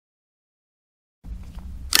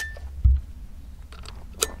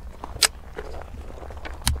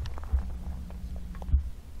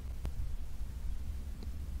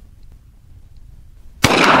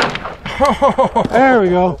There we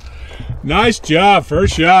go. Nice job,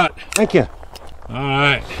 first shot. Thank you. All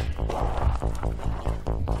right.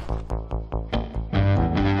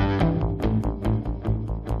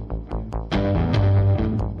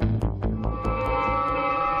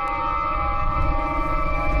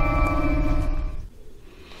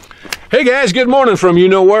 Hey guys, good morning from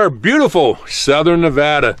you-know-where, beautiful Southern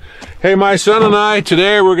Nevada. Hey, my son and I,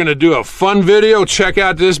 today we're gonna do a fun video. Check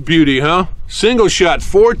out this beauty, huh? Single shot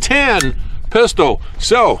 410 pistol.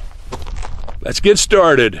 So, let's get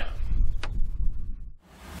started.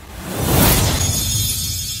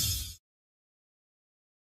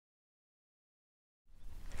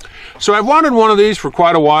 So I've wanted one of these for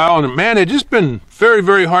quite a while, and man, it's just been very,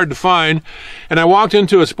 very hard to find. And I walked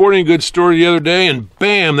into a sporting goods store the other day, and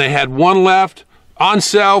bam, they had one left on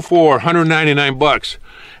sale for 199 bucks.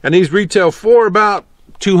 And these retail for about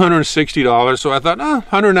 $260. So I thought, oh,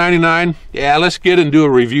 199, yeah, let's get and do a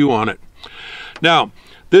review on it. Now,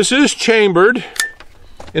 this is chambered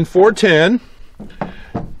in 410.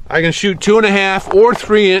 I can shoot 2.5 or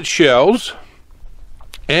 3-inch shells.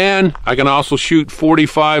 And I can also shoot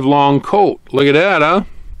 45 long Colt. Look at that,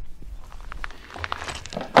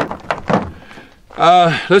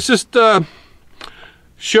 huh? Let's just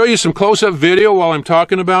show you some close-up video while I'm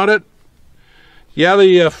talking about it. Yeah,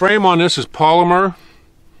 the frame on this is polymer.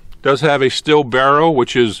 It does have a steel barrel,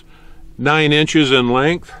 which is 9 inches in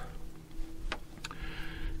length.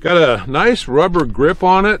 Got a nice rubber grip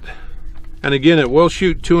on it. And again, it will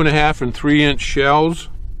shoot 2.5 and 3-inch shells.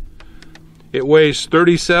 It weighs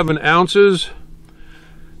 37 ounces.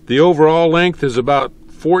 The overall length is about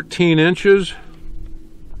 14 inches.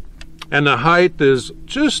 And the height is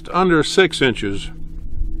just under 6 inches.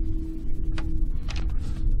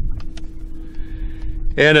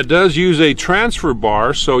 And it does use a transfer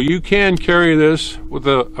bar, so you can carry this with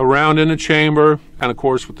a round in the chamber, and of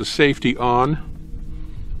course with the safety on.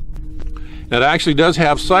 It actually does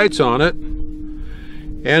have sights on it.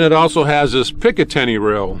 And it also has this Picatinny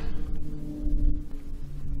rail.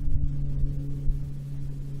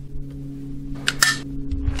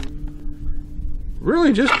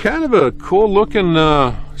 Really just kind of a cool looking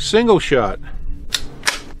single shot.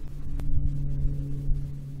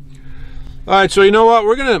 All right, so you know what,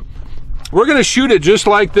 we're gonna shoot it just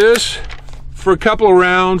like this for a couple of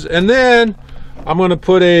rounds, and then I'm gonna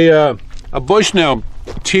put a Bushnell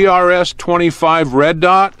TRS 25 red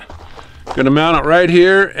dot. Gonna mount it right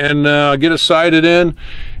here and get it sighted in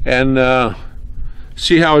and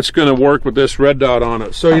see how it's gonna work with this red dot on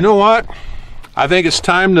it. So you know what, I think it's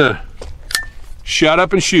time to shut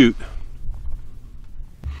up and shoot.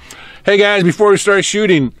 Hey guys, before we start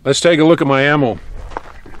shooting, let's take a look at my ammo.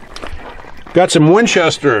 Got some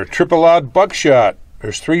Winchester triple aught buckshot.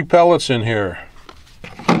 There's 3 pellets in here.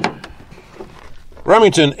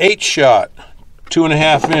 Remington 8-shot,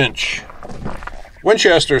 2.5 inch.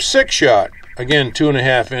 Winchester 6-shot, again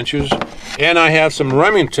 2.5 inches. And I have some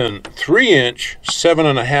Remington 3-inch,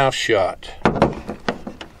 7.5 shot.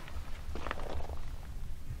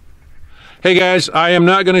 Hey guys, I am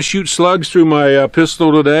not going to shoot slugs through my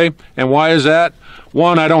pistol today. And why is that?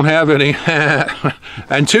 1, I don't have any.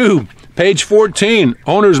 And 2, page 14,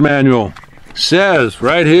 owner's manual, says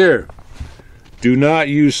right here, do not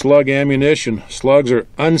use slug ammunition. Slugs are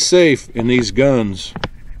unsafe in these guns.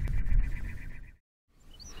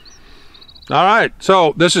 All right,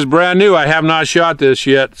 so this is brand new. I have not shot this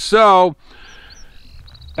yet. So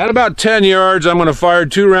at about 10 yards, I'm going to fire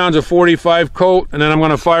 2 rounds of 45 Colt, and then I'm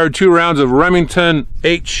going to fire 2 rounds of Remington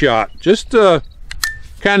 8-shot, just to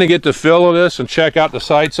kind of get the feel of this and check out the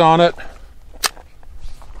sights on it.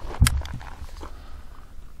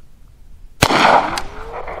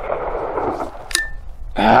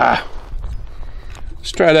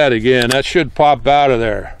 Let's try that again. That should pop out of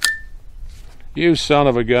there. You son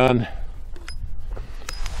of a gun.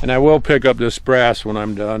 And I will pick up this brass when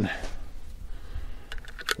I'm done.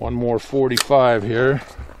 One more 45 here.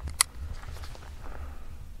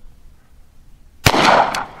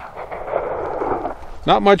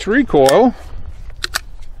 Not much recoil.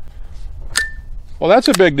 Well, that's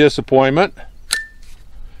a big disappointment.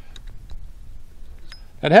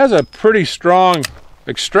 It has a pretty strong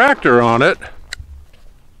extractor on it.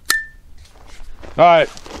 All right,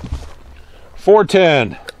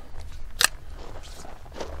 410.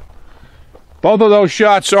 Both of those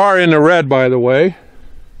shots are in the red, by the way.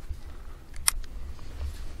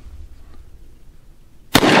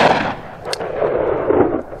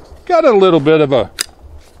 Got a little bit of a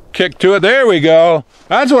kick to it. There we go.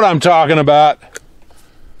 That's what I'm talking about.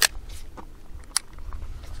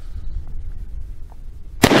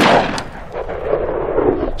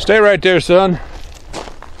 Stay right there, son.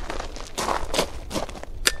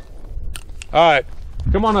 All right,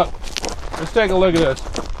 come on up. Let's take a look at this.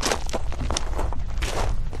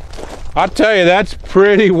 I'll tell you, that's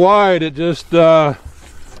pretty wide at just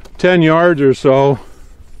 10 yards or so.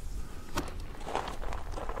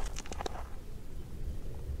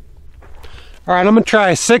 All right, I'm gonna try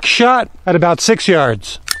a 6-shot at about 6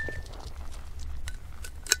 yards.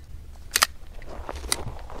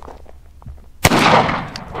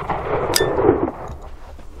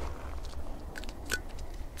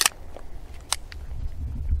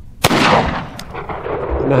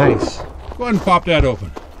 Nice. Go ahead and pop that open.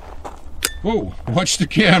 Whoa, watch the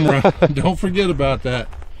camera. Don't forget about that.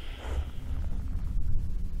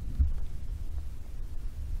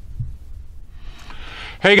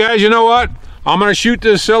 Hey guys, you know what? I'm going to shoot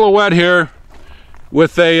this silhouette here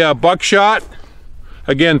with a buckshot.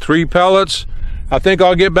 Again, 3 pellets. I think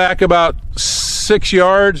I'll get back about 6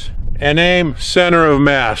 yards and aim center of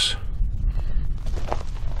mass.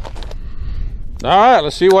 All right,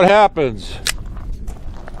 let's see what happens.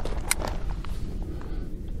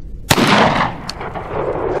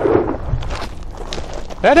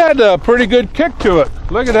 That had a pretty good kick to it.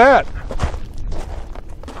 Look at that.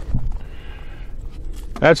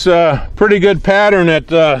 That's a pretty good pattern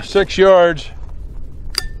at 6 yards.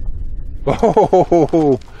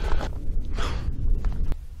 Oh.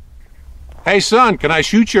 Hey son, can I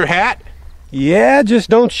shoot your hat? Yeah, just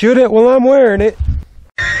don't shoot it while I'm wearing it.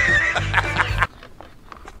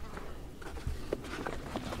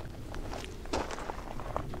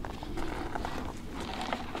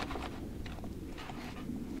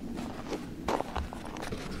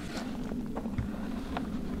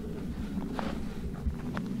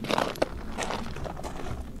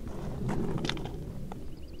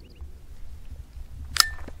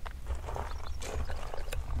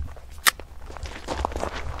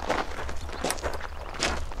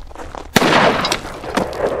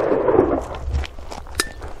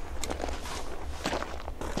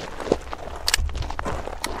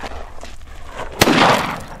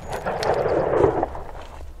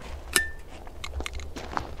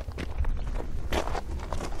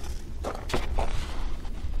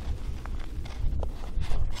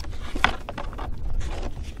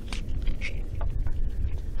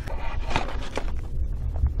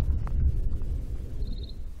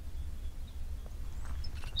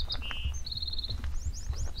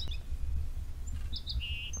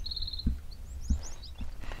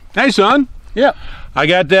 Hey son. Yeah. I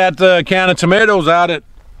got that can of tomatoes out at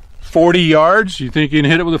 40 yards. You think you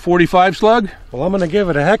can hit it with a 45 slug? Well, I'm gonna give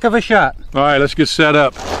it a heck of a shot. All right, let's get set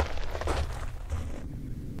up.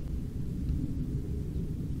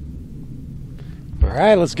 All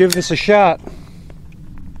right, let's give this a shot.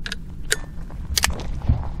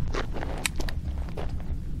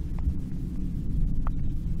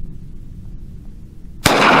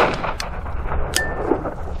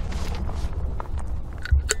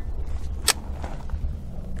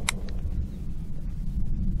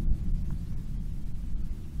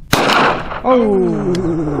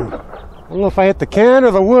 Oh, I don't know if I hit the can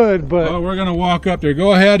or the wood, but... Oh, we're gonna walk up there.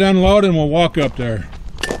 Go ahead, unload, and we'll walk up there.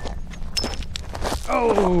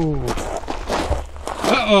 Oh.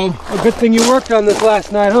 Uh-oh. A good thing you worked on this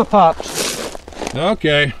last night, huh, Pops?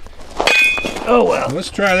 Okay. Oh, well. Let's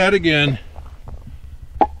try that again.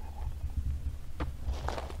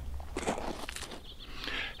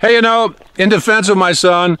 Hey, you know, in defense of my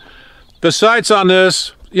son, the sights on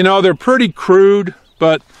this, you know, they're pretty crude,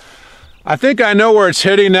 but I think I know where it's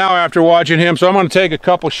hitting now after watching him, so I'm going to take a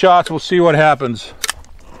couple shots. We'll see what happens.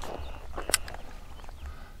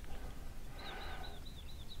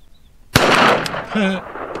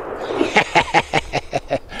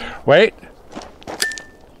 Wait.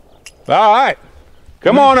 All right.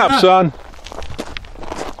 Come on up, son.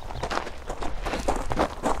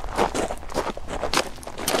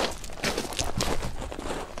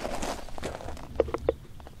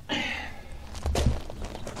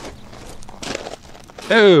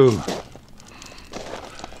 Ooh.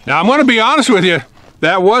 Now I'm going to be honest with you,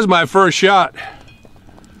 that was my first shot.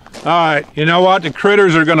 All right, you know what? The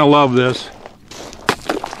critters are going to love this.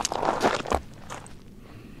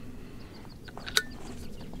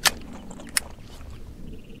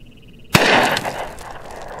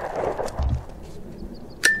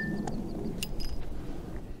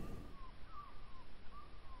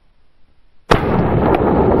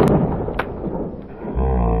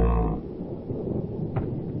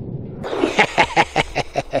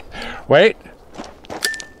 Wait.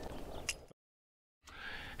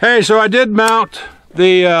 Hey, so I did mount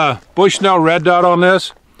the Bushnell Red Dot on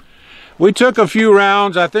this. We took a few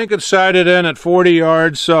rounds. I think it sighted in at 40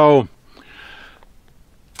 yards, so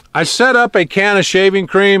I set up a can of shaving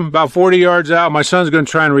cream about 40 yards out. My son's going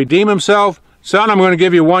to try and redeem himself. Son, I'm going to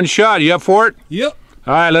give you one shot. You up for it? Yep.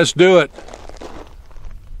 All right, let's do it.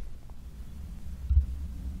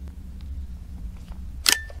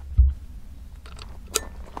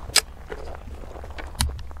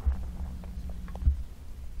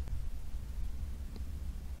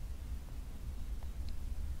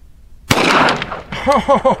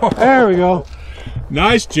 There we go.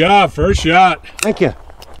 Nice job, first shot. Thank you.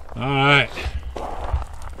 All right.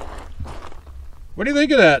 What do you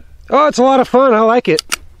think of that? Oh, it's a lot of fun. I like it.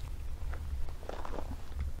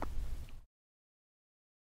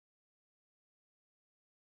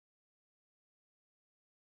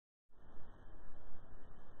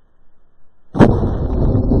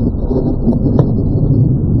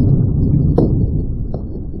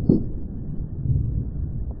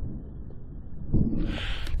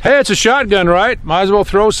 Hey, it's a shotgun, right? Might as well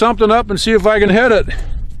throw something up and see if I can hit it.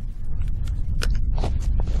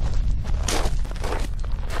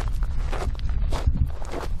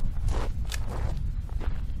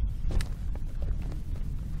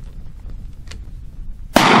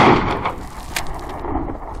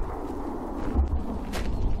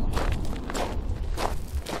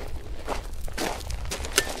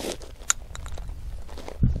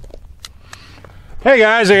 Hey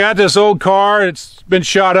guys, I got this old car. It's been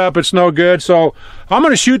shot up. It's no good. So I'm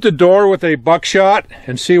going to shoot the door with a buckshot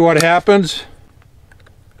and see what happens.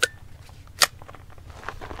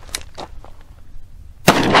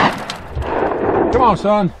 Come on,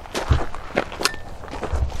 son.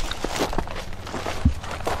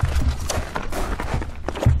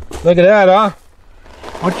 Look at that, huh?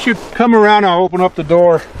 Why don't you come around, I'll open up the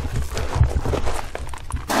door.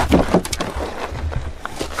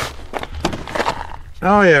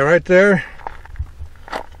 Oh yeah, right there.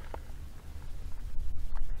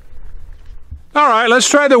 All right, let's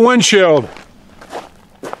try the windshield.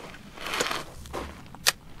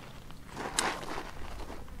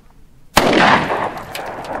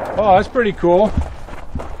 Oh, that's pretty cool.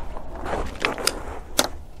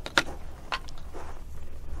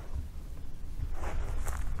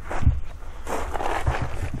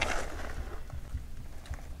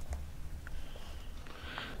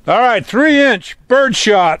 All right, 3-inch bird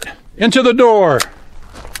shot into the door.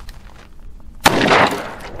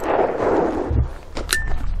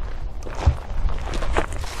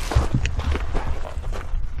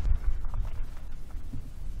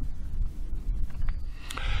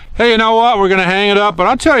 Hey, you know what? We're going to hang it up, but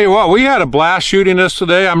I'll tell you what, we had a blast shooting this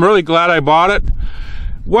today. I'm really glad I bought it.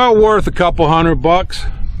 Well worth a couple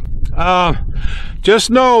 $100. Just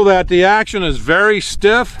know that the action is very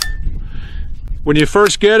stiff. When you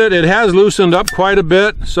first get it, it has loosened up quite a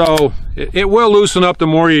bit, so it will loosen up the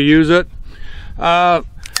more you use it. The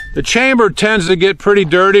chamber tends to get pretty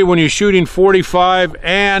dirty when you're shooting 45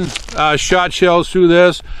 and shot shells through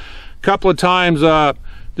this. A couple of times the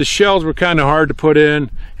shells were kind of hard to put in,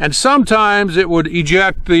 and sometimes it would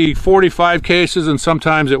eject the 45 cases and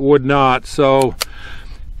sometimes it would not. So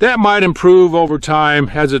that might improve over time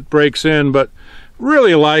as it breaks in, but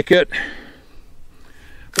really like it.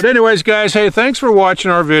 But anyways, guys, hey, thanks for watching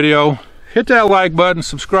our video. Hit that like button,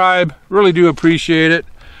 subscribe. Really do appreciate it.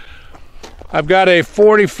 I've got a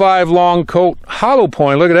 45 long Colt hollow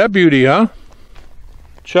point. Look at that beauty, huh?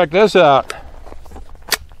 Check this out.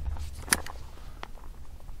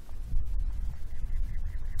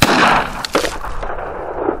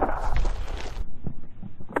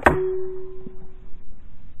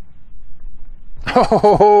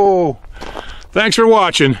 Oh, thanks for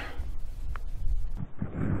watching.